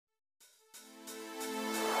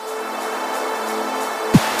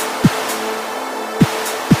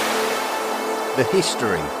the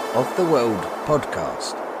History of the World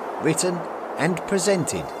podcast, written and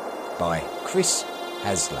presented by Chris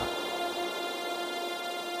Hasler.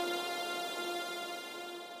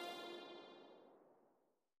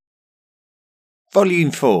 Volume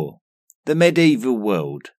 4, The Medieval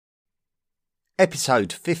World.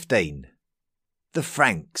 Episode 15, The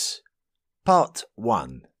Franks, Part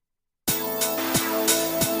 1.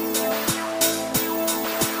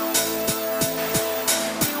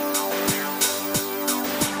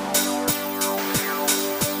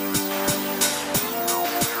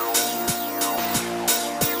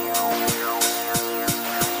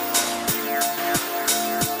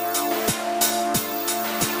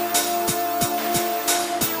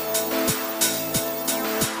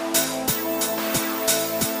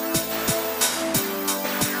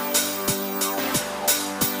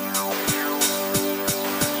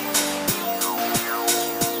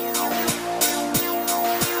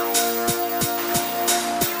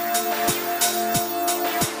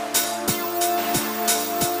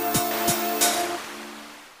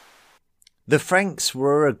 The Franks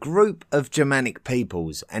were a group of Germanic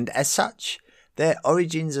peoples, and as such, their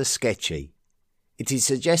origins are sketchy. It is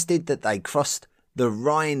suggested that they crossed the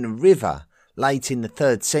Rhine River late in the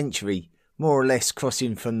 3rd century, more or less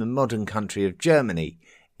crossing from the modern country of Germany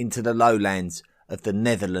into the lowlands of the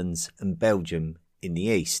Netherlands and Belgium in the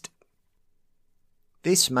east.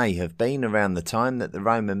 This may have been around the time that the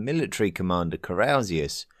Roman military commander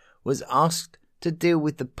Carausius was asked to deal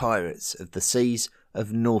with the pirates of the seas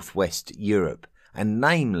of northwest Europe, and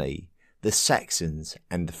namely the Saxons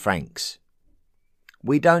and the Franks.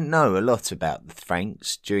 We don't know a lot about the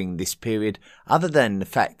Franks during this period other than the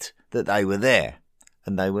fact that they were there,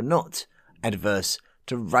 and they were not adverse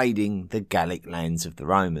to raiding the Gallic lands of the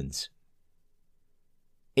Romans.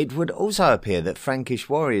 It would also appear that Frankish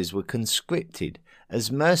warriors were conscripted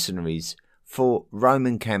as mercenaries for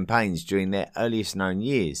Roman campaigns during their earliest known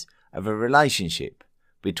years of a relationship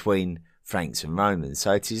between Franks and Romans,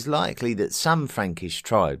 so it is likely that some Frankish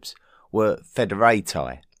tribes were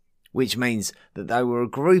foederati, which means that they were a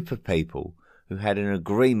group of people who had an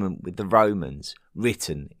agreement with the Romans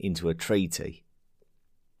written into a treaty.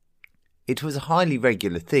 It was a highly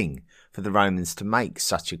regular thing for the Romans to make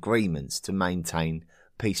such agreements to maintain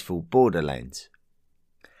peaceful borderlands.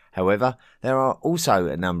 However, there are also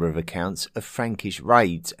a number of accounts of Frankish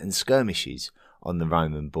raids and skirmishes on the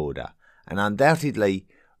Roman border, and undoubtedly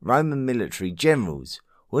Roman military generals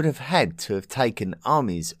would have had to have taken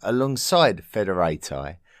armies alongside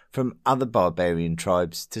foederati from other barbarian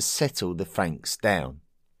tribes to settle the Franks down.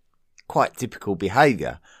 Quite typical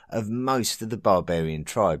behaviour of most of the barbarian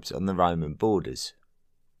tribes on the Roman borders.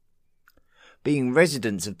 Being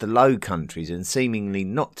residents of the Low Countries and seemingly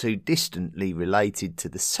not too distantly related to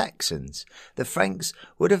the Saxons, the Franks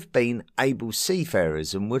would have been able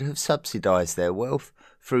seafarers and would have subsidised their wealth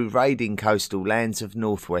through raiding coastal lands of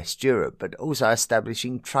northwest Europe, but also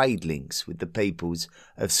establishing trade links with the peoples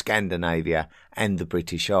of Scandinavia and the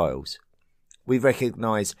British Isles. We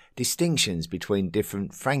recognise distinctions between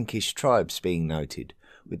different Frankish tribes being noted,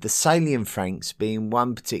 with the Salian Franks being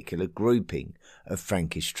one particular grouping of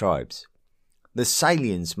Frankish tribes. The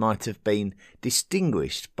Salians might have been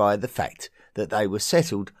distinguished by the fact that they were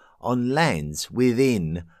settled on lands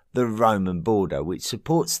within the Roman border, which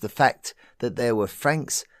supports the fact that there were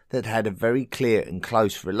Franks that had a very clear and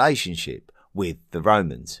close relationship with the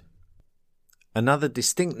Romans. Another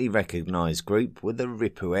distinctly recognised group were the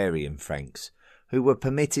Ripuarian Franks, who were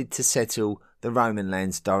permitted to settle the Roman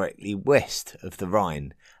lands directly west of the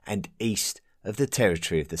Rhine and east of the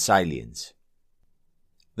territory of the Salians.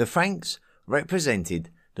 The Franks represented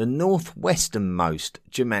the northwesternmost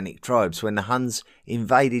Germanic tribes when the Huns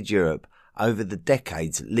invaded Europe over the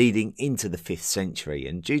decades leading into the 5th century,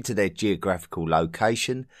 and due to their geographical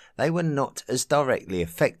location, they were not as directly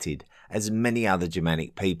affected as many other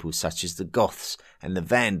Germanic peoples such as the Goths and the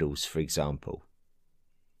Vandals, for example.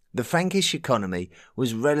 The Frankish economy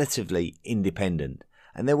was relatively independent,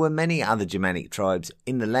 and there were many other Germanic tribes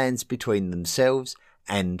in the lands between themselves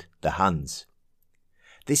and the Huns.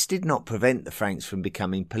 This did not prevent the Franks from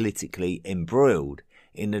becoming politically embroiled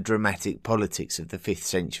in the dramatic politics of the 5th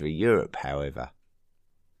century Europe, however.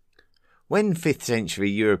 When 5th century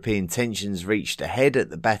European tensions reached a head at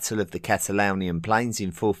the Battle of the Catalaunian Plains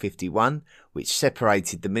in 451, which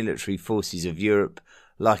separated the military forces of Europe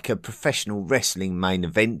like a professional wrestling main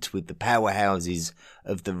event, with the powerhouses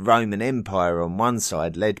of the Roman Empire on one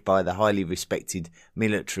side, led by the highly respected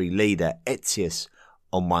military leader Aetius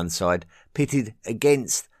on one side, pitted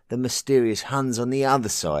against the mysterious Huns on the other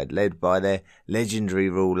side, led by their legendary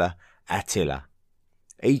ruler Attila.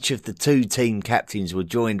 Each of the 2 team captains were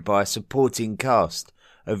joined by a supporting cast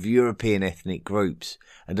of European ethnic groups,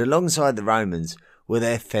 and alongside the Romans were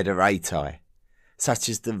their federati, such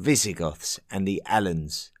as the Visigoths and the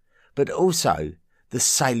Alans, but also the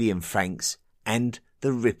Salian Franks and the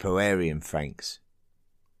Ripuarian Franks.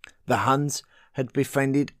 The Huns had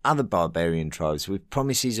befriended other barbarian tribes with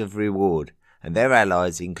promises of reward, and their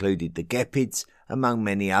allies included the Gepids among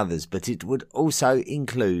many others, but it would also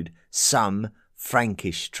include some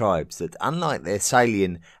Frankish tribes that, unlike their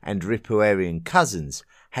Salian and Ripuarian cousins,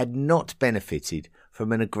 had not benefited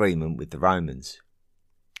from an agreement with the Romans.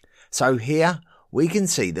 So here we can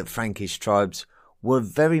see that Frankish tribes were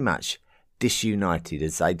very much disunited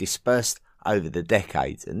as they dispersed over the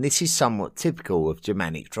decades, and this is somewhat typical of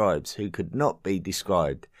Germanic tribes who could not be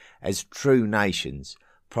described as true nations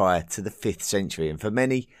prior to the 5th century, and for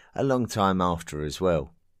many a long time after as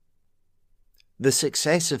well. The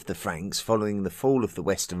success of the Franks following the fall of the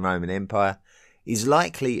Western Roman Empire is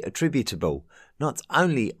likely attributable not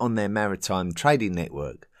only on their maritime trading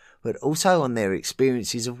network, but also on their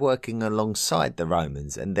experiences of working alongside the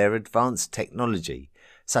Romans and their advanced technology,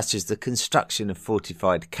 such as the construction of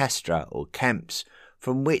fortified castra or camps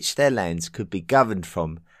from which their lands could be governed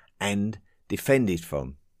from and defended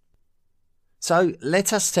from. So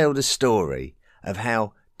let us tell the story of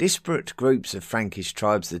how disparate groups of Frankish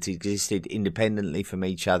tribes that existed independently from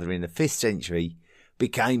each other in the 5th century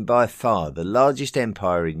became by far the largest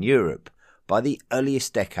empire in Europe by the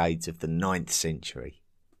earliest decades of the 9th century.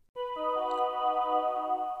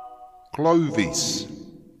 Clovis.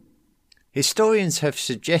 Historians have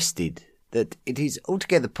suggested that it is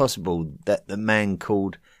altogether possible that the man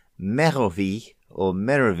called Merovingian or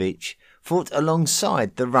Merovich fought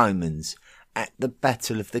alongside the Romans at the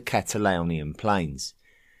Battle of the Catalaunian Plains.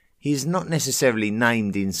 He is not necessarily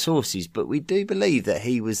named in sources, but we do believe that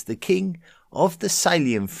he was the king of the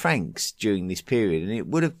Salian Franks during this period, and it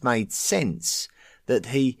would have made sense that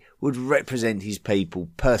he would represent his people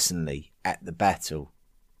personally at the battle.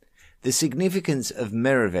 The significance of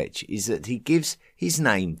Merovich is that he gives his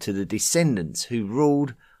name to the descendants who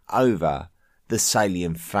ruled over the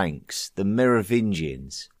Salian Franks, the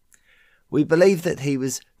Merovingians. We believe that he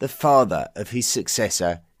was the father of his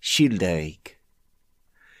successor, Childeric.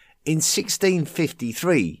 In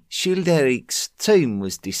 1653, Childeric's tomb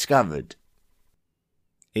was discovered.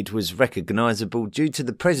 It was recognisable due to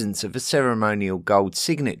the presence of a ceremonial gold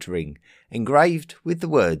signet ring engraved with the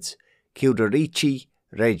words Childerici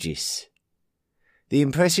Regis. The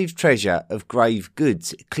impressive treasure of grave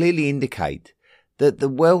goods clearly indicate that the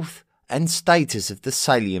wealth and status of the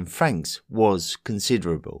Salian Franks was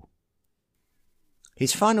considerable.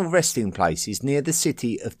 His final resting place is near the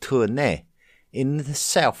city of Tournai in the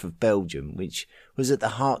south of Belgium, which was at the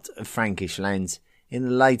heart of Frankish lands in the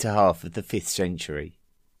later half of the 5th century.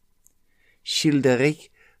 Childeric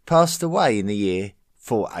passed away in the year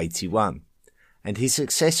 481. And his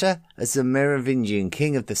successor as the Merovingian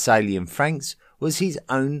king of the Salian Franks was his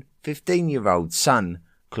own 15-year-old son,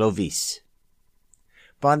 Clovis.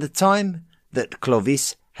 By the time that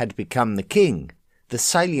Clovis had become the king, the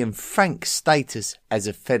Salian Frank status as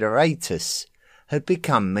a federatus had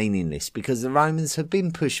become meaningless because the Romans had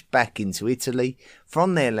been pushed back into Italy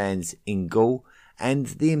from their lands in Gaul, and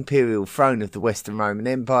the imperial throne of the Western Roman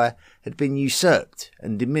Empire had been usurped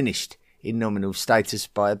and diminished in nominal status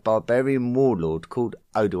by a barbarian warlord called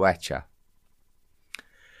Odoacer.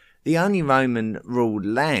 The only Roman-ruled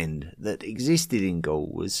land that existed in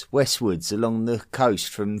Gaul was westwards along the coast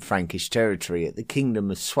from Frankish territory at the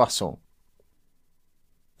kingdom of Soissons.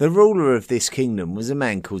 The ruler of this kingdom was a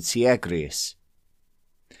man called Syagrius.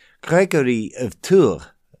 Gregory of Tours,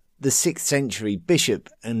 the 6th century bishop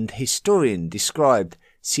and historian, described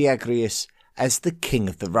Syagrius as the king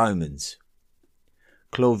of the Romans.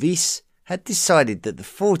 Clovis had decided that the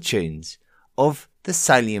fortunes of the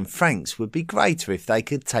Salian Franks would be greater if they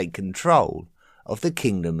could take control of the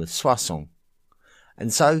kingdom of Soissons,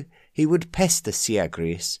 and so he would pester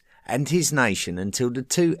Syagrius and his nation until the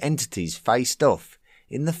two entities faced off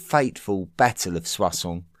in the fateful Battle of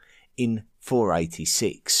Soissons in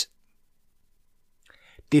 486.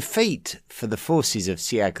 Defeat for the forces of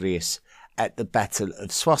Syagrius at the Battle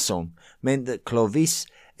of Soissons meant that Clovis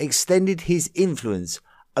extended his influence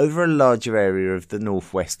over a larger area of the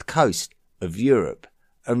northwest coast of Europe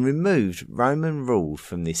and removed Roman rule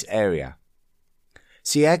from this area.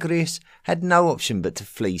 Syagrius had no option but to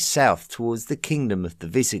flee south towards the kingdom of the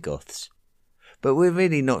Visigoths, but we're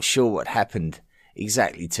really not sure what happened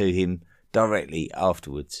exactly to him directly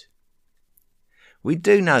afterwards. We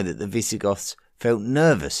do know that the Visigoths felt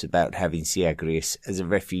nervous about having Syagrius as a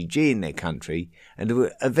refugee in their country and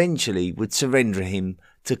eventually would surrender him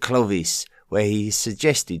to Clovis, where he is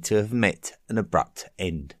suggested to have met an abrupt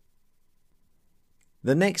end.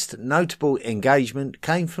 The next notable engagement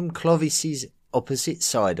came from Clovis's opposite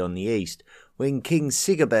side on the east, when King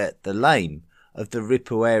Sigebert the Lame of the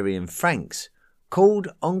Ripuarian Franks called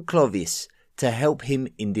on Clovis to help him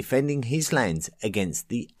in defending his lands against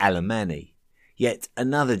the Alemanni, yet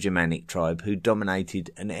another Germanic tribe who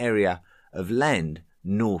dominated an area of land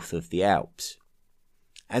north of the Alps.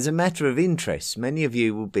 As a matter of interest, many of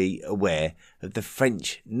you will be aware of the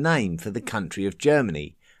French name for the country of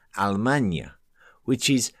Germany, Allemagne, which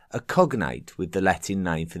is a cognate with the Latin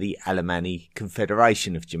name for the Alemanni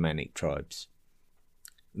Confederation of Germanic tribes.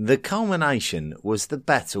 The culmination was the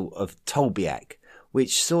Battle of Tolbiac,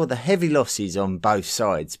 which saw the heavy losses on both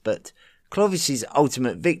sides, but Clovis's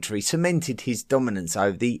ultimate victory cemented his dominance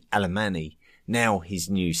over the Alemanni, now his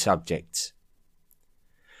new subjects.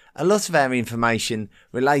 A lot of our information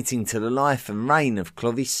relating to the life and reign of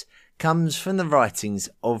Clovis comes from the writings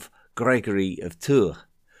of Gregory of Tours,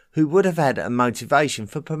 who would have had a motivation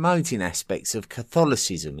for promoting aspects of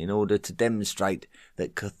Catholicism in order to demonstrate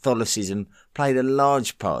that Catholicism played a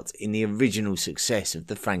large part in the original success of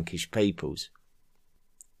the Frankish peoples.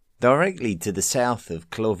 Directly to the south of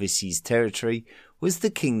Clovis's territory was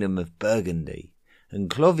the kingdom of Burgundy, and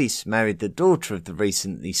Clovis married the daughter of the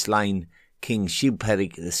recently slain King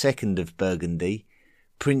Chilperic II of Burgundy,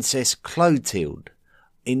 Princess Clotilde,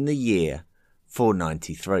 in the year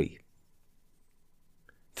 493.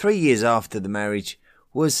 3 years after the marriage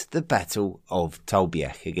was the Battle of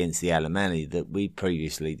Tolbiac against the Alemanni that we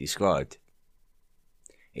previously described.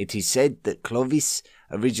 It is said that Clovis,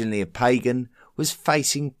 originally a pagan, was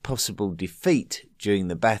facing possible defeat during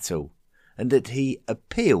the battle, and that he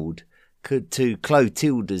appealed to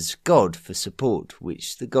Clotilde's god for support,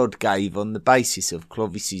 which the god gave on the basis of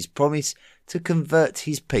Clovis's promise to convert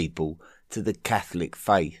his people to the Catholic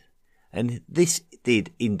faith, and this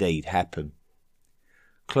did indeed happen.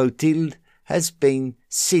 Clotilde has been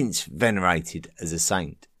since venerated as a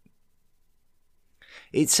saint.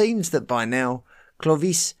 It seems that by now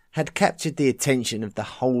Clovis had captured the attention of the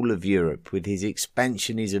whole of Europe, with his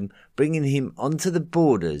expansionism bringing him onto the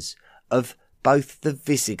borders of both the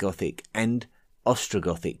Visigothic and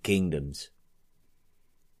Ostrogothic kingdoms.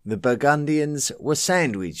 The Burgundians were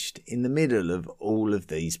sandwiched in the middle of all of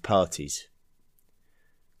these parties.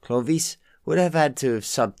 Clovis would have had to have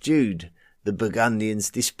subdued the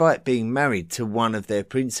Burgundians despite being married to one of their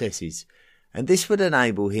princesses, and this would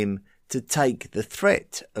enable him to take the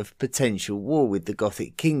threat of potential war with the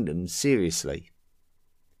Gothic kingdoms seriously.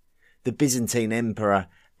 The Byzantine Emperor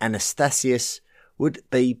Anastasius would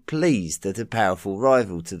be pleased that a powerful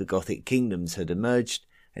rival to the Gothic kingdoms had emerged,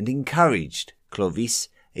 and encouraged Clovis,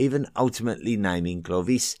 even ultimately naming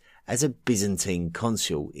Clovis as a Byzantine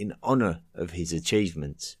consul in honour of his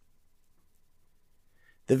achievements.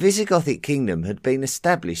 The Visigothic kingdom had been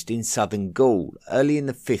established in southern Gaul early in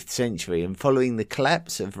the 5th century, and following the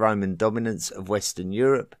collapse of Roman dominance of Western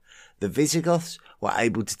Europe, the Visigoths were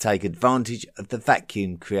able to take advantage of the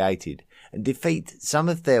vacuum created and defeat some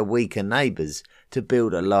of their weaker neighbours to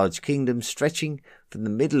build a large kingdom stretching from the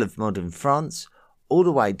middle of modern France all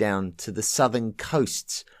the way down to the southern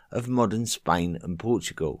coasts of modern Spain and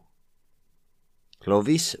Portugal.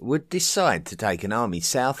 Clovis would decide to take an army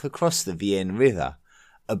south across the Vienne River,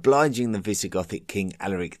 obliging the Visigothic king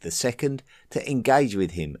Alaric II to engage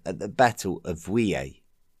with him at the Battle of Vouillé.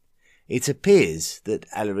 It appears that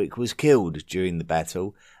Alaric was killed during the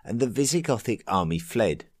battle and the Visigothic army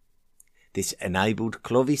fled. This enabled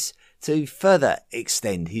Clovis to further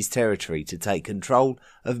extend his territory to take control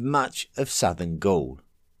of much of southern Gaul.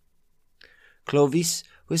 Clovis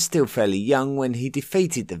was still fairly young when he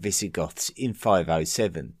defeated the Visigoths in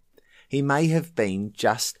 507. He may have been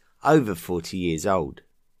just over 40 years old.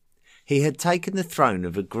 He had taken the throne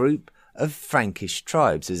of a group of Frankish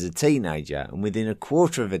tribes as a teenager, and within a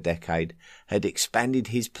quarter of a decade had expanded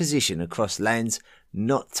his position across lands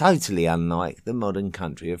not totally unlike the modern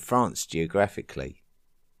country of France geographically.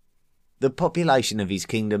 The population of his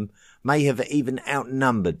kingdom may have even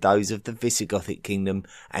outnumbered those of the Visigothic kingdom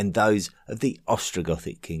and those of the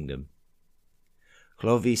Ostrogothic kingdom.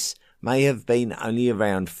 Clovis may have been only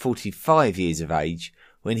around 45 years of age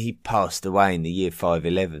when he passed away in the year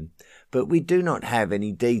 511, but we do not have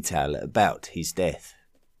any detail about his death.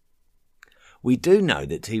 We do know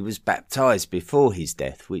that he was baptized before his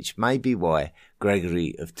death, which may be why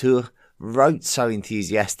Gregory of Tours wrote so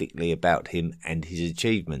enthusiastically about him and his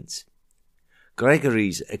achievements.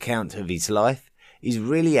 Gregory's account of his life is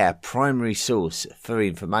really our primary source for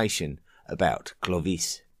information about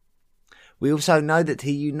Clovis. We also know that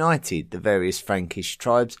he united the various Frankish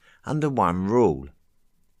tribes under one rule.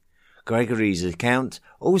 Gregory's account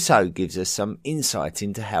also gives us some insight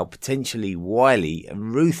into how potentially wily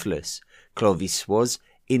and ruthless Clovis was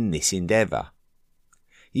in this endeavour.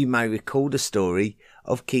 You may recall the story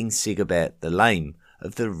of King Sigebert the Lame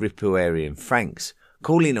of the Ripuarian Franks,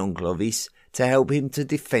 calling on Clovis to help him to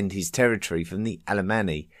defend his territory from the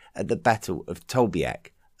Alemanni at the Battle of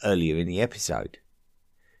Tolbiac earlier in the episode.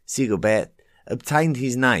 Sigebert obtained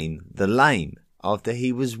his name, the Lame, after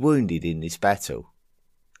he was wounded in this battle.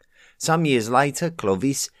 Some years later,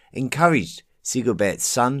 Clovis encouraged Sigebert's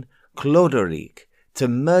son, Cloderic, to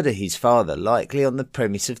murder his father, likely on the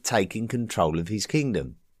premise of taking control of his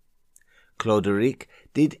kingdom. Cloderic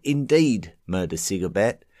did indeed murder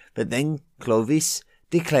Sigebert, but then Clovis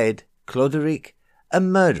declared Cloderic a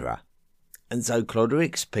murderer, and so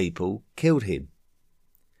Cloderic's people killed him.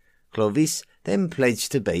 Clovis then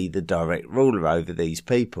pledged to be the direct ruler over these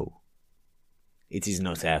people. It is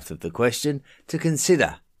not out of the question to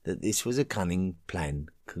consider that this was a cunning plan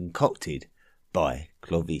concocted by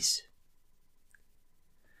Clovis.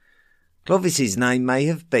 Clovis's name may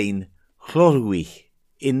have been Chlorwich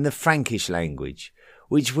in the Frankish language,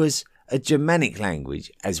 which was a Germanic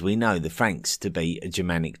language, as we know the Franks to be a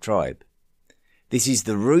Germanic tribe. This is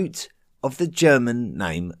the root of the German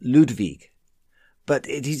name Ludwig, but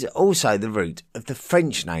it is also the root of the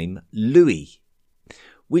French name Louis,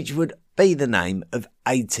 which would be the name of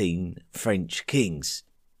 18 French kings.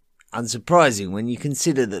 Unsurprising when you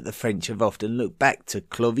consider that the French have often looked back to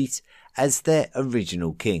Clovis as their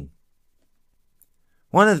original king.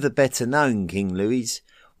 One of the better known King Louis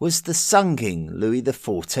was the Sun King Louis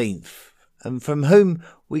XIV, and from whom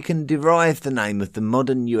we can derive the name of the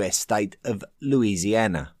modern US state of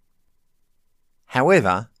Louisiana.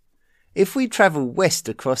 However, if we travel west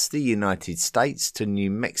across the United States to New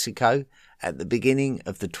Mexico at the beginning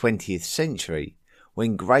of the 20th century,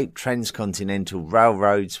 when great transcontinental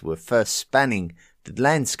railroads were first spanning the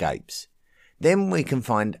landscapes, then we can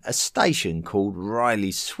find a station called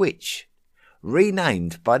Riley's Switch,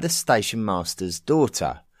 renamed by the station master's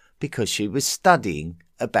daughter because she was studying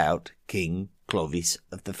about King Clovis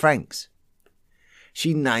of the Franks.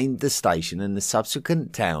 She named the station and the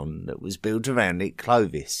subsequent town that was built around it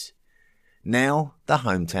Clovis, now the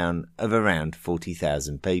hometown of around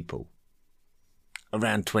 40,000 people.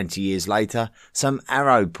 Around 20 years later, some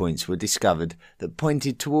arrow points were discovered that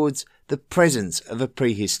pointed towards the presence of a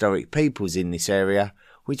prehistoric peoples in this area,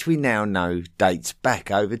 which we now know dates back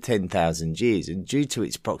over 10,000 years, and due to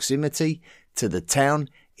its proximity to the town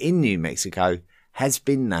in New Mexico, has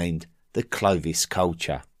been named the Clovis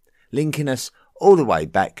culture, linking us all the way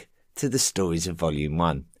back to the stories of Volume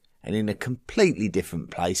 1, and in a completely different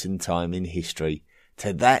place and time in history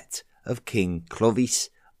to that of King Clovis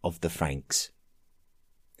of the Franks.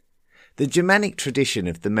 The Germanic tradition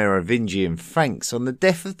of the Merovingian Franks on the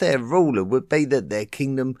death of their ruler would be that their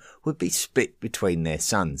kingdom would be split between their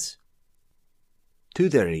sons.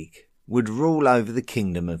 Theuderic would rule over the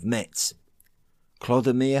kingdom of Metz,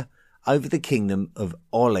 Clodomir over the kingdom of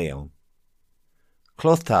Orléans,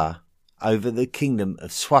 Clothar over the kingdom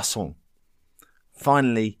of Soissons,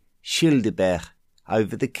 finally Childebert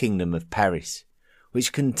over the kingdom of Paris,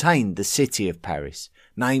 which contained the city of Paris,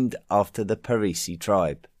 named after the Parisi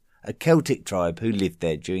tribe, a Celtic tribe who lived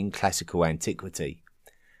there during classical antiquity,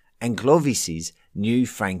 and Clovis's new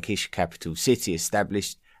Frankish capital city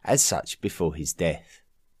established as such before his death.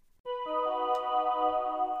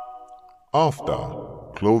 After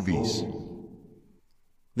Clovis.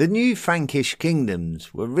 The new Frankish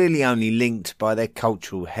kingdoms were really only linked by their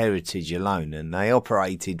cultural heritage alone, and they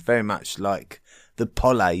operated very much like the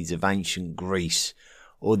poleis of ancient Greece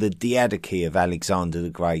or the Diadochi of Alexander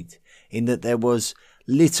the Great, in that there was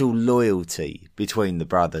little loyalty between the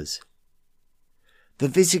brothers. The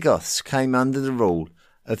Visigoths came under the rule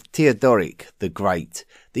of Theodoric the Great,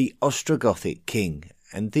 the Ostrogothic king,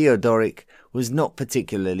 and Theodoric was not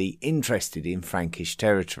particularly interested in Frankish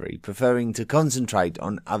territory, preferring to concentrate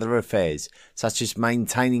on other affairs such as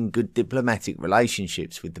maintaining good diplomatic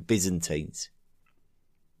relationships with the Byzantines.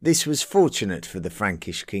 This was fortunate for the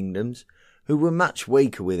Frankish kingdoms, who were much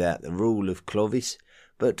weaker without the rule of Clovis,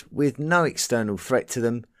 but with no external threat to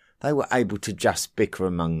them, they were able to just bicker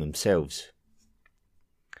among themselves.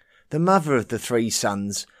 The mother of the three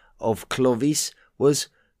sons of Clovis was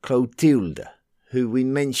Clotilde, who we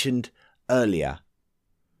mentioned earlier.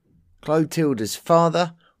 Clotilde's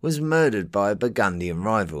father was murdered by a Burgundian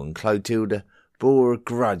rival, and Clotilde bore a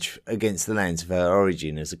grudge against the lands of her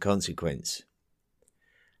origin as a consequence.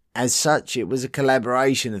 As such, it was a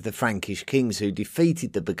collaboration of the Frankish kings who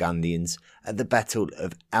defeated the Burgundians at the Battle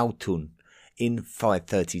of Autun in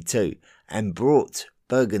 532 and brought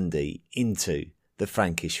Burgundy into the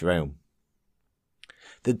Frankish realm.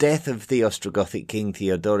 The death of the Ostrogothic king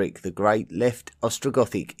Theodoric the Great left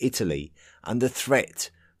Ostrogothic Italy under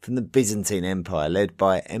threat from the Byzantine Empire led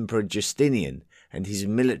by Emperor Justinian and his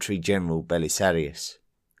military general Belisarius.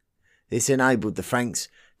 This enabled the Franks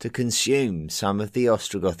to consume some of the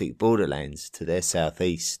Ostrogothic borderlands to their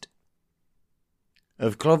southeast.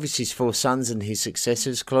 Of Clovis's 4 sons and his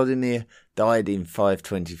successors, Clodomir died in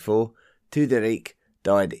 524, Theuderic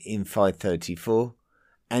died in 534,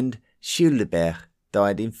 and Childebert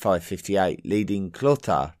died in 558, leaving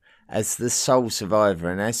Clotaire as the sole survivor,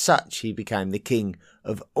 and as such he became the king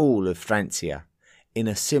of all of Francia, in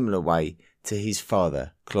a similar way to his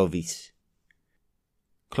father Clovis.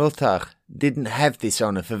 Clotaire didn't have this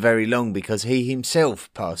honour for very long because he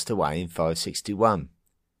himself passed away in 561.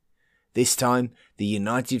 This time the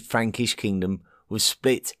united Frankish kingdom was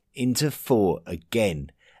split into 4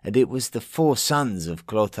 again, and it was the 4 sons of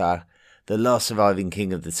Clotaire, the last surviving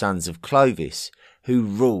king of the sons of Clovis, who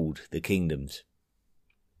ruled the kingdoms.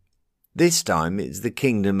 This time it was the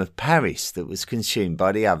kingdom of Paris that was consumed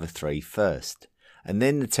by the other 3 first, and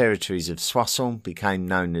then the territories of Soissons became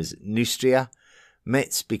known as Neustria,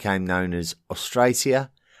 Metz became known as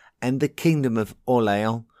Austrasia, and the kingdom of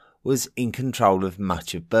Orléans was in control of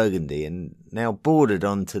much of Burgundy and now bordered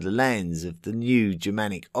onto the lands of the new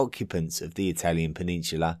Germanic occupants of the Italian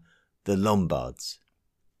peninsula, the Lombards.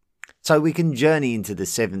 So we can journey into the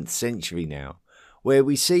 7th century now, where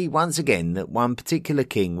we see once again that one particular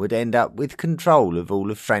king would end up with control of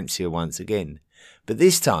all of Francia once again. But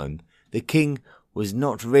this time, the king was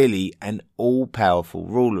not really an all-powerful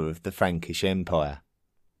ruler of the Frankish Empire.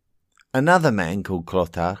 Another man called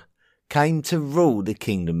Clotaire came to rule the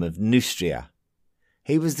kingdom of Neustria.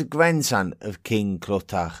 He was the grandson of King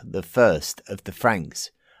Clotaire I of the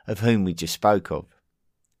Franks, of whom we just spoke of.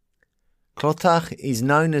 Clotaire is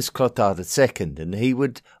known as Clotaire II, and he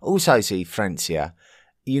would also see Francia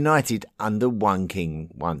united under one king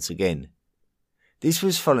once again. This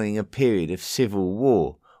was following a period of civil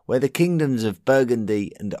war, where the kingdoms of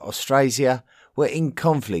Burgundy and Austrasia were in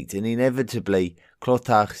conflict, and inevitably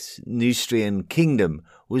Clotaire's Neustrian kingdom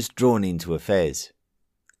was drawn into affairs.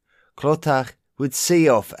 Clotaire would see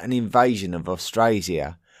off an invasion of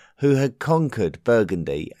Austrasia, who had conquered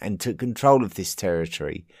Burgundy and took control of this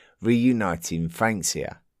territory, reuniting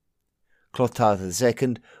Francia. Clotaire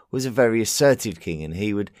II was a very assertive king, and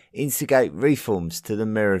he would instigate reforms to the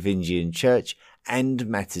Merovingian church and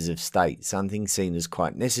matters of state, something seen as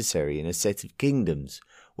quite necessary in a set of kingdoms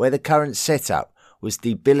where the current setup was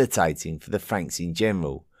debilitating for the Franks in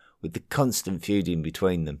general, with the constant feuding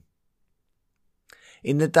between them.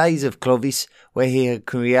 In the days of Clovis, where he had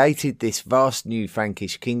created this vast new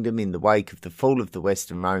Frankish kingdom in the wake of the fall of the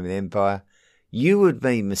Western Roman Empire, you would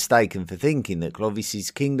be mistaken for thinking that Clovis's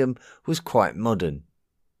kingdom was quite modern.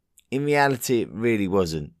 In reality, it really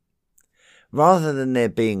wasn't. Rather than there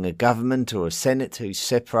being a government or a senate who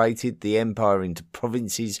separated the empire into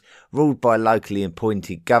provinces ruled by locally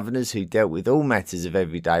appointed governors who dealt with all matters of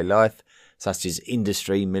everyday life, such as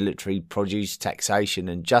industry, military, produce, taxation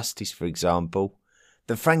and justice, for example,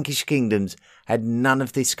 the Frankish kingdoms had none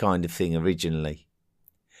of this kind of thing originally.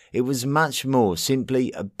 It was much more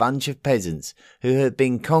simply a bunch of peasants who had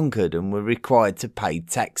been conquered and were required to pay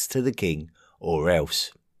tax to the king or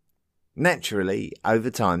else. Naturally, over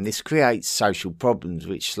time this creates social problems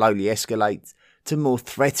which slowly escalate to more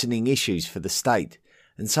threatening issues for the state,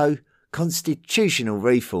 and so constitutional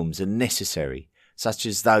reforms are necessary, such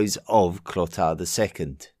as those of Clotaire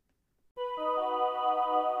II.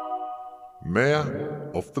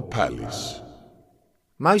 Mayor of the Palace.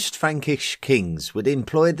 Most Frankish kings would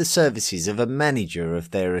employ the services of a manager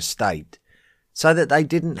of their estate, so that they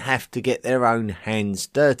didn't have to get their own hands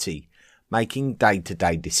dirty, making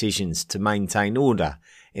day-to-day decisions to maintain order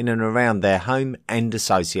in and around their home and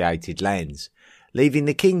associated lands, leaving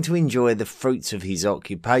the king to enjoy the fruits of his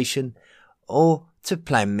occupation or to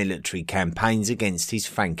plan military campaigns against his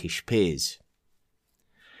Frankish peers.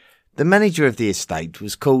 The manager of the estate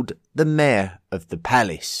was called the Mayor of the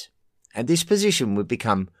Palace, and this position would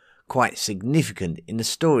become quite significant in the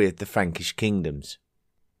story of the Frankish kingdoms.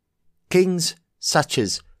 Kings such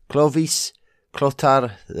as Clovis,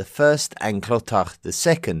 Clotaire I and Clotaire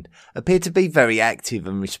II appear to be very active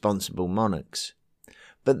and responsible monarchs,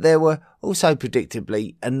 but there were also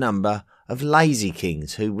predictably a number of lazy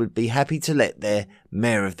kings who would be happy to let their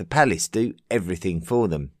Mayor of the Palace do everything for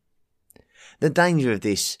them. The danger of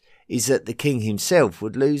this is that the king himself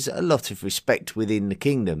would lose a lot of respect within the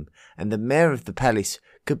kingdom, and the Mayor of the Palace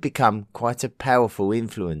could become quite a powerful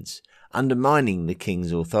influence, undermining the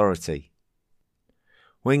king's authority.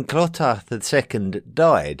 When Clotaire II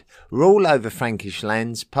died, rule over Frankish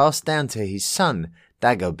lands passed down to his son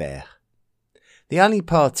Dagobert. The only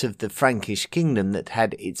part of the Frankish kingdom that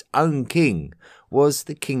had its own king was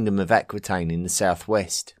the kingdom of Aquitaine in the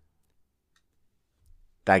southwest.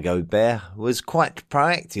 Dagobert was quite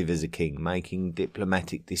proactive as a king, making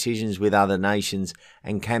diplomatic decisions with other nations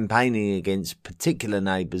and campaigning against particular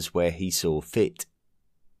neighbours where he saw fit.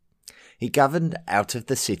 He governed out of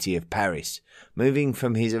the city of Paris, moving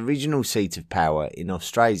from his original seat of power in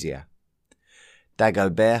Austrasia.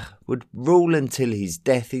 Dagobert would rule until his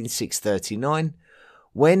death in 639,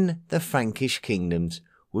 when the Frankish kingdoms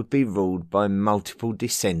would be ruled by multiple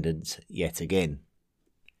descendants yet again.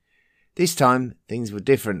 This time things were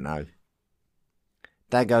different though.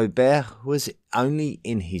 Dagobert was only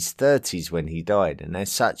in his 30s when he died, and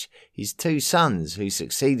as such his two sons who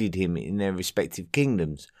succeeded him in their respective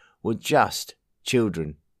kingdoms were just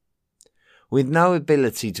children. With no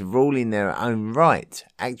ability to rule in their own right,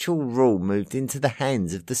 actual rule moved into the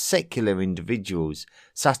hands of the secular individuals,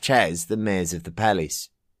 such as the mayors of the palace.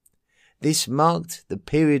 This marked the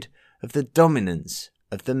period of the dominance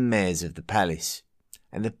of the mayors of the palace,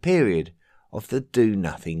 and the period of the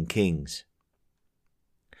do-nothing kings.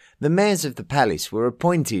 The mayors of the palace were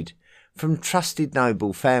appointed from trusted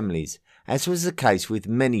noble families, as was the case with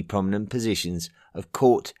many prominent positions of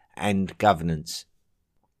court and governance.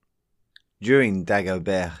 During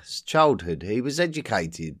Dagobert's childhood, he was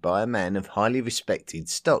educated by a man of highly respected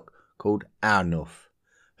stock called Arnulf,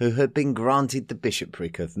 who had been granted the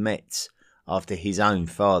bishopric of Metz after his own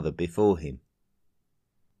father before him.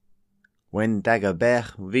 When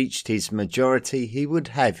Dagobert reached his majority, he would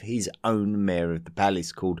have his own mayor of the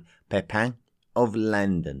palace called Pepin of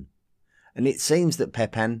Landen, and it seems that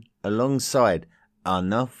Pepin, alongside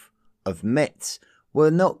Arnulf of Metz, were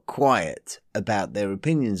not quiet about their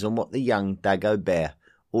opinions on what the young Dagobert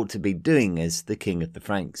ought to be doing as the king of the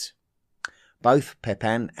Franks. Both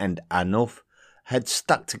Pepin and Arnulf had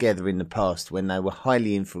stuck together in the past when they were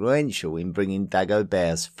highly influential in bringing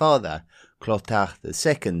Dagobert's father, Clotaire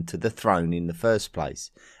II, to the throne in the first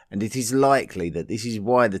place, and it is likely that this is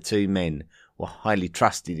why the two men were highly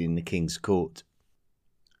trusted in the king's court.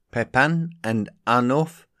 Pepin and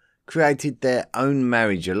Arnulf created their own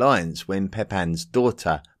marriage alliance when Pepin's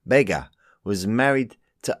daughter, Bega, was married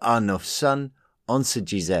to Arnulf's son,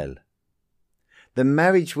 Onsigisel. The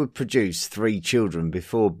marriage would produce 3 children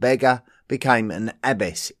before Bega became an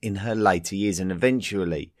abbess in her later years and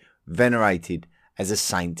eventually venerated as a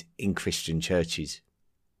saint in Christian churches.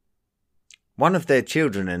 One of their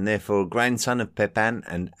children, and therefore a grandson of Pepin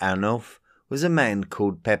and Arnulf, was a man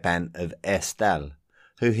called Pepin of Herstal,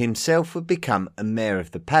 who himself would become a mayor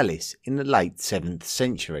of the palace in the late 7th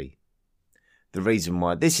century. The reason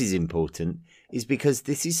why this is important is because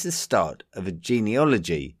this is the start of a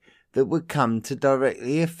genealogy that would come to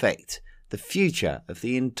directly affect the future of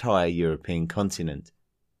the entire European continent.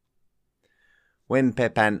 When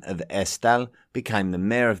Pepin of Herstal became the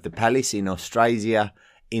mayor of the palace in Austrasia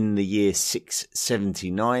in the year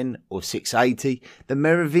 679 or 680, the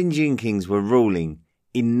Merovingian kings were ruling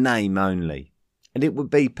in name only, and it would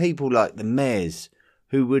be people like the mayors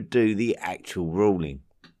who would do the actual ruling.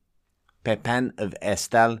 Pepin of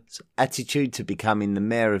Herstal's attitude to becoming the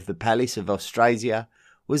mayor of the palace of Austrasia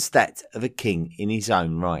was that of a king in his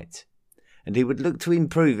own right, and he would look to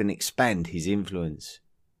improve and expand his influence.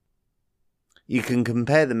 You can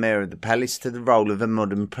compare the mayor of the palace to the role of a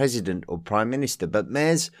modern president or prime minister, but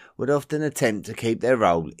mayors would often attempt to keep their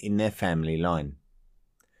role in their family line.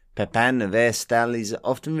 Pepin of Herstal is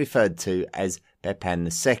often referred to as Pepin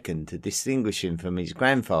II to distinguish him from his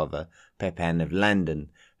grandfather, Pepin of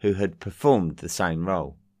Landen, who had performed the same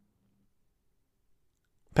role.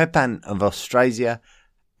 Pepin of Austrasia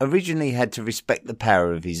originally had to respect the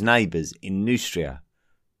power of his neighbours in Neustria,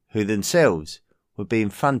 who themselves were being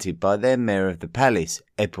fronted by their mayor of the palace,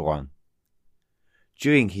 Eperon.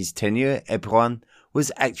 During his tenure, Eperon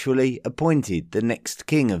was actually appointed the next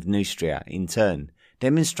king of Neustria in turn,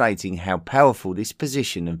 demonstrating how powerful this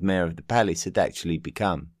position of mayor of the palace had actually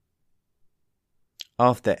become.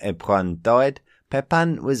 After Eperon died,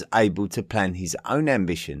 Pepin was able to plan his own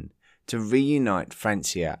ambition to reunite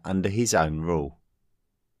Francia under his own rule.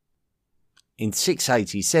 In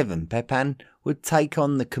 687, Pepin would take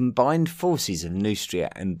on the combined forces of Neustria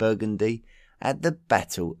and Burgundy at the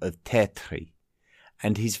Battle of Tertry,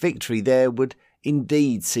 and his victory there would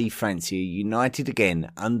indeed see Francia united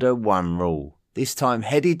again under one rule, this time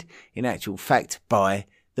headed, in actual fact, by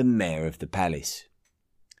the mayor of the palace.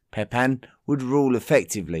 Pepin would rule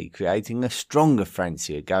effectively, creating a stronger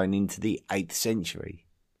Francia going into the 8th century.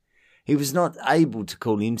 He was not able to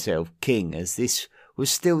call himself king, as this was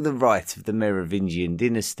still the right of the Merovingian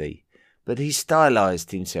dynasty, but he stylised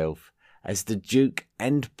himself as the Duke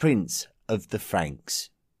and Prince of the Franks.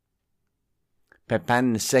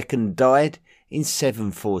 Pepin II died in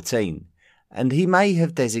 714, and he may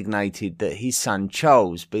have designated that his son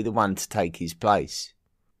Charles be the one to take his place.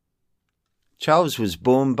 Charles was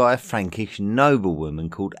born by a Frankish noblewoman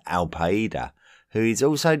called Alpaida, who is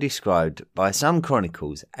also described by some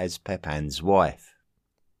chronicles as Pepin's wife.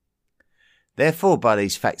 Therefore, by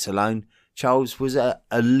these facts alone, Charles was a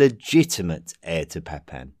legitimate heir to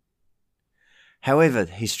Pepin. However,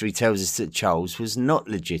 history tells us that Charles was not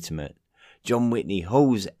legitimate. John Whitney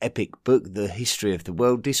Hall's epic book, The History of the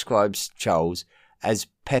World, describes Charles as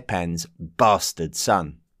Pepin's bastard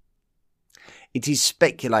son. It is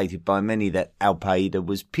speculated by many that Alpaida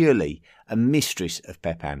was purely a mistress of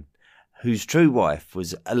Pepin, whose true wife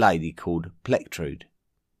was a lady called Plectrude.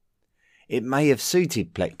 It may have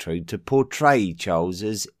suited Plectrude to portray Charles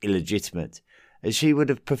as illegitimate, as she would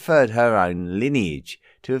have preferred her own lineage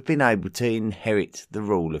to have been able to inherit the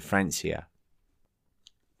rule of Francia.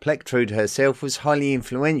 Plectrude herself was highly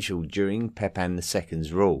influential during Pepin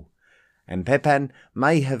II's rule, and Pepin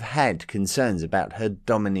may have had concerns about her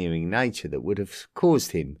domineering nature that would have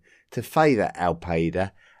caused him to favour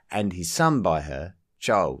Alpaida and his son by her,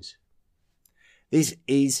 Charles. This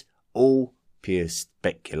is all pure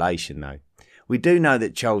speculation, though. We do know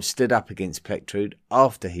that Charles stood up against Plectrude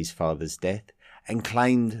after his father's death and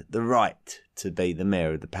claimed the right to be the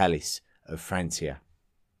mayor of the palace of Francia.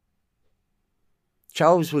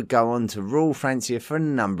 Charles would go on to rule Francia for a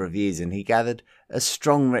number of years, and he gathered a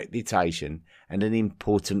strong reputation and an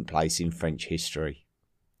important place in French history.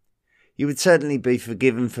 You would certainly be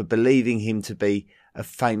forgiven for believing him to be a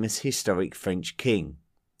famous historic French king.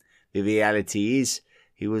 The reality is,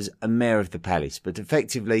 he was a mayor of the palace, but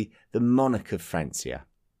effectively the monarch of Francia.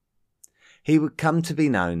 He would come to be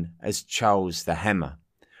known as Charles the Hammer,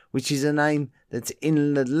 which is a name that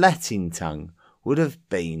in the Latin tongue would have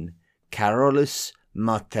been Carolus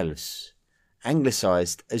Martellus,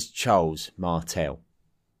 anglicised as Charles Martel.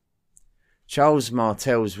 Charles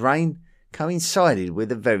Martel's reign coincided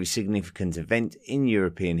with a very significant event in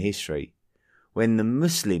European history, when the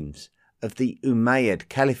Muslims of the Umayyad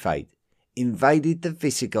Caliphate invaded the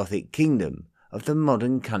Visigothic kingdom of the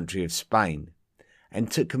modern country of Spain, and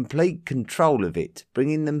took complete control of it,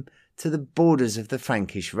 bringing them to the borders of the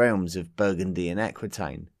Frankish realms of Burgundy and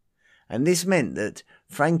Aquitaine. And this meant that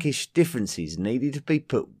Frankish differences needed to be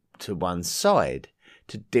put to one side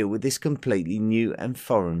to deal with this completely new and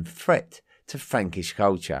foreign threat to Frankish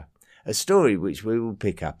culture, a story which we will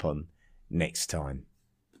pick up on next time.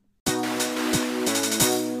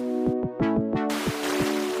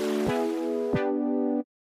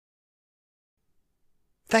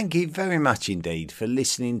 Thank you very much indeed for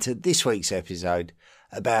listening to this week's episode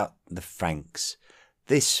about the Franks.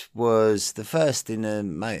 This was the first in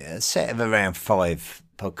a set of around 5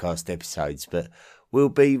 podcast episodes, but we'll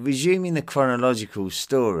be resuming the chronological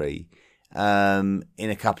story in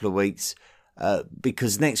a couple of weeks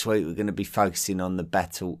because next week we're going to be focusing on the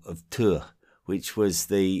Battle of Tours, which was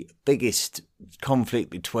the biggest conflict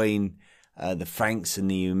between the Franks and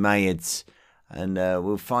the Umayyads, and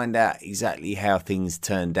we'll find out exactly how things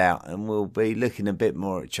turned out, and we'll be looking a bit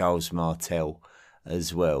more at Charles Martel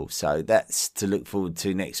as well. So that's to look forward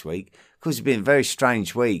to next week. Of course, it's been a very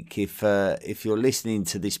strange week. If you're listening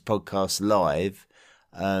to this podcast live,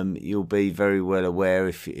 you'll be very well aware.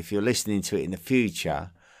 If you're listening to it in the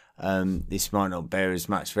future, this might not bear as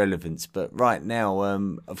much relevance. But right now,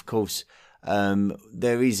 of course,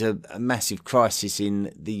 there is a massive crisis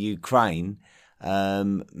in the Ukraine.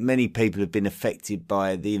 Many people have been affected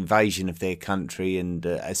by the invasion of their country, and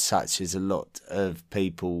as such, there's a lot of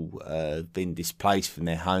people have been displaced from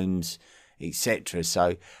their homes, etc.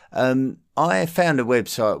 So I found a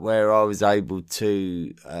website where I was able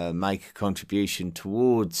to make a contribution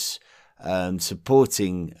towards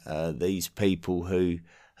supporting these people who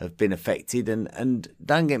have been affected. And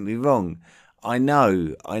don't get me wrong, I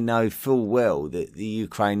know full well that the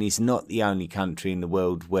Ukraine is not the only country in the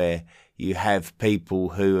world where you have people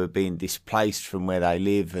who are being displaced from where they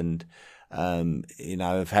live and,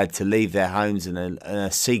 have had to leave their homes and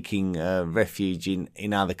are seeking refuge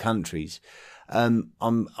in other countries.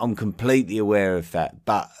 I'm completely aware of that.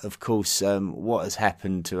 But, of course, what has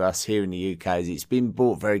happened to us here in the UK is it's been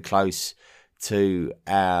brought very close to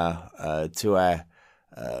our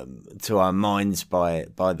minds by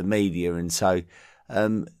the media. And so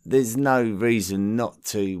there's no reason not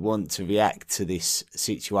to want to react to this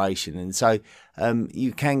situation. And so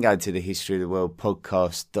you can go to the History of the World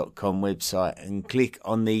podcast.com website and click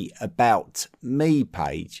on the About Me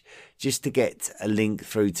page just to get a link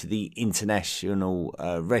through to the International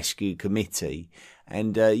Rescue Committee.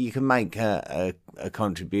 And you can make a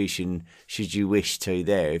contribution should you wish to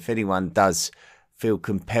there. If anyone does feel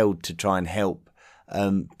compelled to try and help,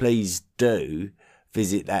 please do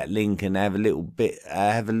visit that link and have a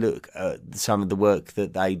look at some of the work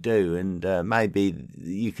that they do, and maybe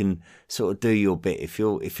you can sort of do your bit. If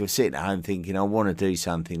you're sitting at home thinking, I want to do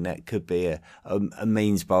something, that could be a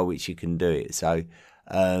means by which you can do it. So,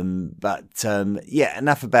 enough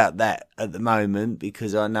about that at the moment,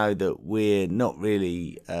 because I know that we're not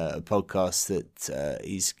really a podcast that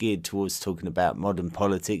is geared towards talking about modern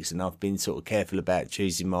politics, and I've been sort of careful about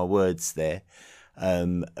choosing my words there.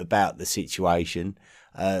 About the situation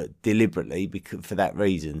deliberately for that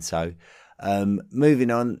reason. So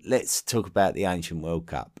moving on, let's talk about the Ancient World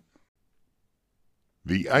Cup.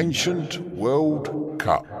 The Ancient World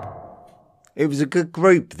Cup. It was a good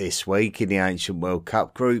group this week in the Ancient World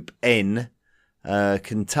Cup. Group N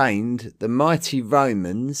contained the mighty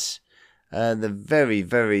Romans, the very,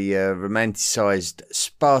 very romanticised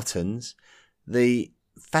Spartans, the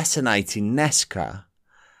fascinating Nazca,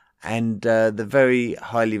 and the very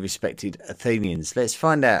highly respected Athenians. Let's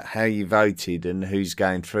find out how you voted and who's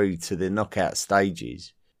going through to the knockout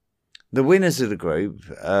stages. The winners of the group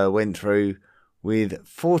went through with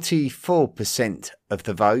 44% of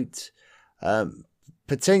the vote.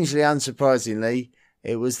 Potentially unsurprisingly,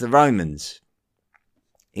 it was the Romans.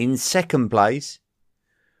 In second place,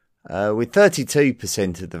 with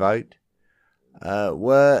 32% of the vote,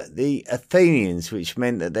 were the Athenians, which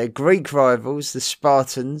meant that their Greek rivals, the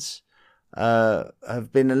Spartans,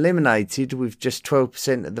 have been eliminated with just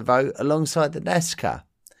 12% of the vote, alongside the Nazca,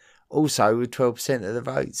 also with 12% of the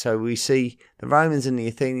vote. So we see the Romans and the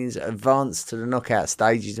Athenians advance to the knockout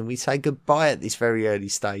stages, and we say goodbye at this very early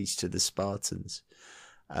stage to the Spartans.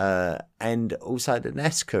 And also the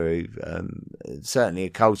Nazca, who certainly a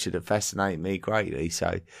culture that fascinate me greatly.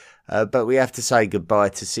 So, but we have to say goodbye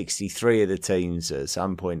to 63 of the teams at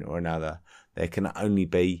some point or another. There can only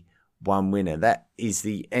be one winner. That is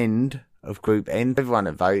the end of Group N. Everyone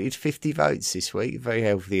had voted 50 votes this week, a very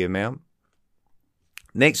healthy amount.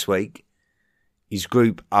 Next week is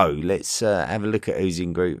Group O. Let's have a look at who's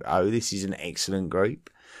in Group O. This is an excellent group.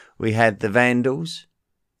 We had the Vandals.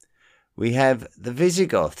 We have the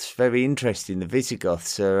Visigoths. Very interesting. The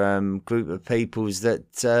Visigoths are a group of peoples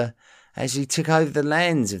that actually took over the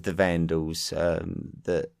lands of the Vandals.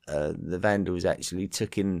 The Vandals actually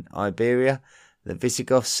took in Iberia. The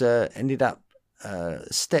Visigoths ended up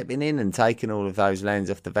stepping in and taking all of those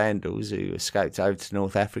lands off the Vandals, who escaped over to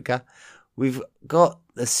North Africa. We've got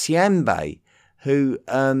the Siambe, who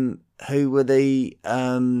were the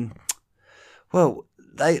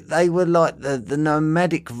They were like the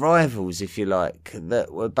nomadic rivals, if you like,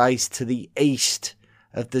 that were based to the east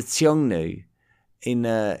of the Xiongnu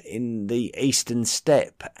in the eastern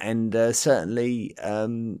steppe, and certainly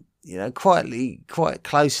quite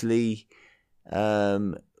closely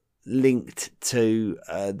linked to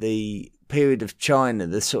the period of China,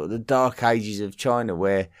 the sort of the dark ages of China,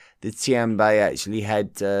 where the Tianbei actually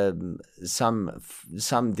had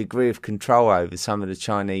some degree of control over some of the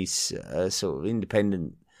Chinese sort of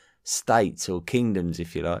independent states or kingdoms,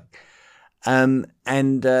 if you like. And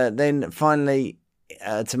then finally,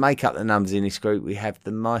 to make up the numbers in this group, we have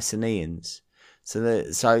the Mycenaeans. So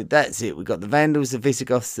that's it. We've got the Vandals, the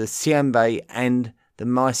Visigoths, the Tianbei, and the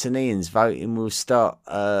Mycenaeans. Voting will start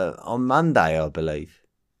on Monday, I believe.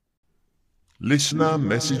 Listener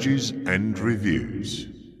messages and reviews.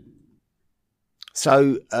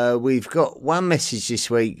 So we've got one message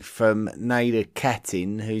this week from Nader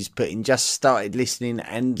Katin, who's putting just started listening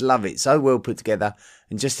and love it. So well put together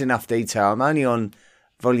and just enough detail. I'm only on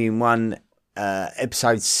volume 1,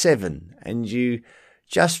 episode 7, and you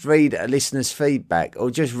just read a listener's feedback,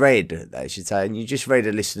 or just read, I should say, and you just read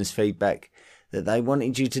a listener's feedback that they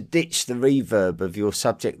wanted you to ditch the reverb of your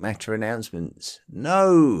subject matter announcements.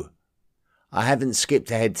 No! I haven't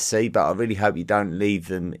skipped ahead to see, but I really hope you don't leave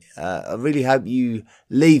them. I really hope you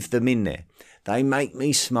leave them in there. They make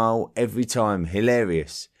me smile every time.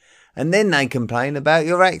 Hilarious. And then they complain about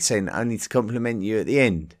your accent, only to compliment you at the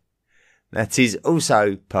end. That is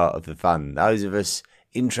also part of the fun. Those of us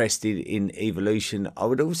interested in evolution, I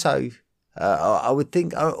would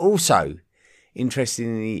think are also interested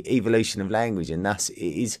in the evolution of language, and thus it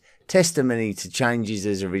is testimony to changes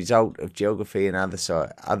as a result of geography and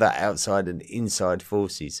other outside and inside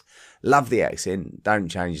forces. Love the accent, don't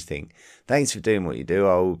change a thing. Thanks for doing what you do.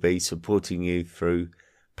 I will be supporting you through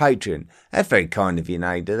Patreon. That's very kind of you,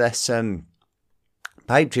 Nada. That's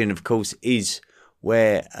Patreon, of course, is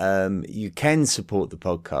where you can support the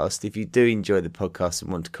podcast. If you do enjoy the podcast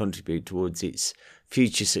and want to contribute towards its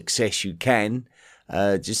future success, you can.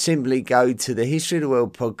 Just simply go to the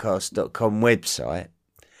historyoftheworldpodcast.com website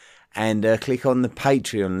and click on the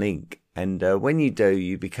Patreon link. And when you do,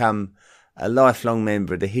 you become a lifelong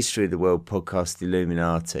member of the History of the World Podcast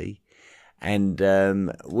Illuminati. And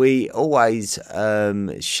we always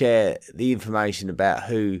share the information about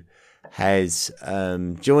who has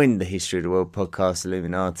joined the History of the World Podcast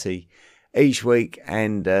Illuminati each week.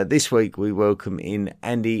 And this week we welcome in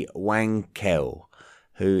Andy Wankel,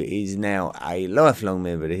 who is now a lifelong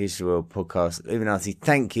member of the History of the World Podcast Illuminati.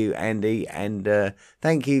 Thank you, Andy, and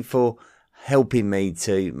thank you for helping me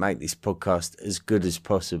to make this podcast as good as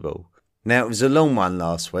possible. Now, it was a long one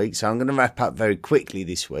last week, so I'm going to wrap up very quickly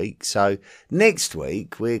this week. So next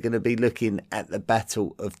week, we're going to be looking at the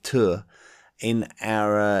Battle of Tours in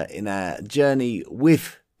our journey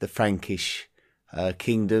with the Frankish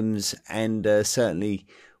kingdoms, and certainly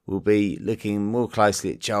we'll be looking more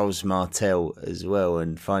closely at Charles Martel as well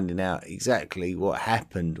and finding out exactly what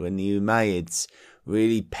happened when the Umayyads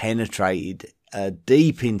really penetrated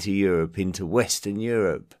deep into Europe, into Western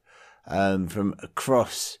Europe, from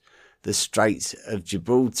across the Straits of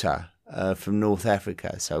Gibraltar, from North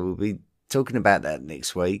Africa. So we'll be talking about that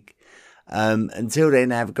next week. Until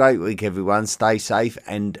then, have a great week, everyone. Stay safe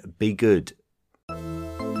and be good.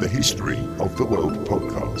 The History of the World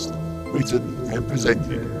podcast, written and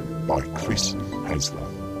presented by Chris Hasler.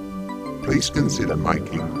 Please consider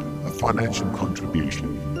making a financial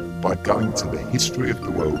contribution by going to the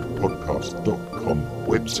historyoftheworldpodcast.com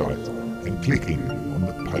website and clicking on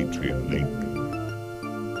the Patreon link.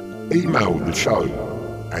 Email the show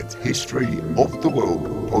at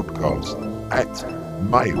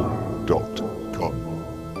historyoftheworldpodcast@mail.com.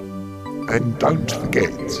 And don't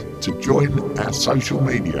forget to join our social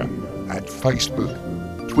media at Facebook,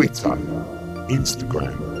 Twitter,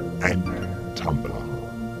 Instagram and Tumblr.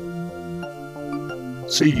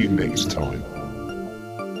 See you next time.